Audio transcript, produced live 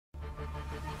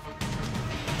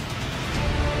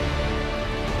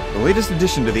latest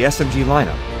addition to the SMG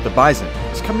lineup, the Bizon,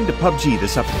 is coming to PUBG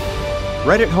this update.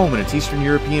 Right at home in its Eastern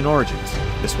European origins,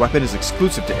 this weapon is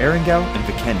exclusive to Erangel and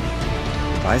Vikendi.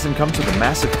 The Bizon comes with a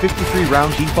massive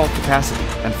 53-round default capacity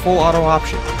and full auto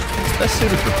option, and is best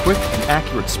suited for quick and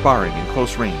accurate sparring in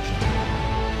close range.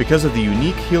 Because of the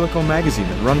unique helical magazine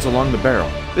that runs along the barrel,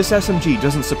 this SMG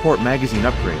doesn't support magazine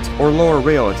upgrades or lower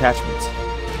rail attachments.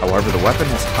 However, the weapon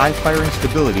has high firing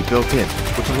stability built in,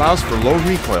 which allows for low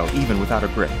recoil even without a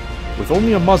grip. With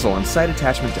only a muzzle and sight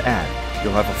attachment to add,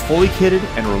 you'll have a fully kitted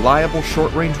and reliable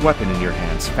short-range weapon in your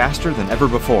hands faster than ever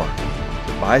before.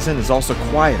 The Bizon is also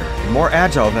quieter and more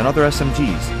agile than other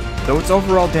SMGs, though its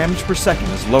overall damage per second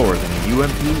is lower than a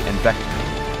UMP and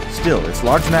Vector. Still, its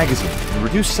large magazine and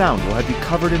reduced sound will have you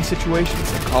covered in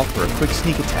situations that call for a quick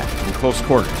sneak attack in close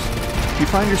quarters. If you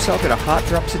find yourself in a hot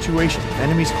drop situation with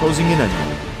enemies closing in on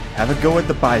you, have a go at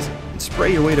the Bizon and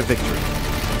spray your way to victory.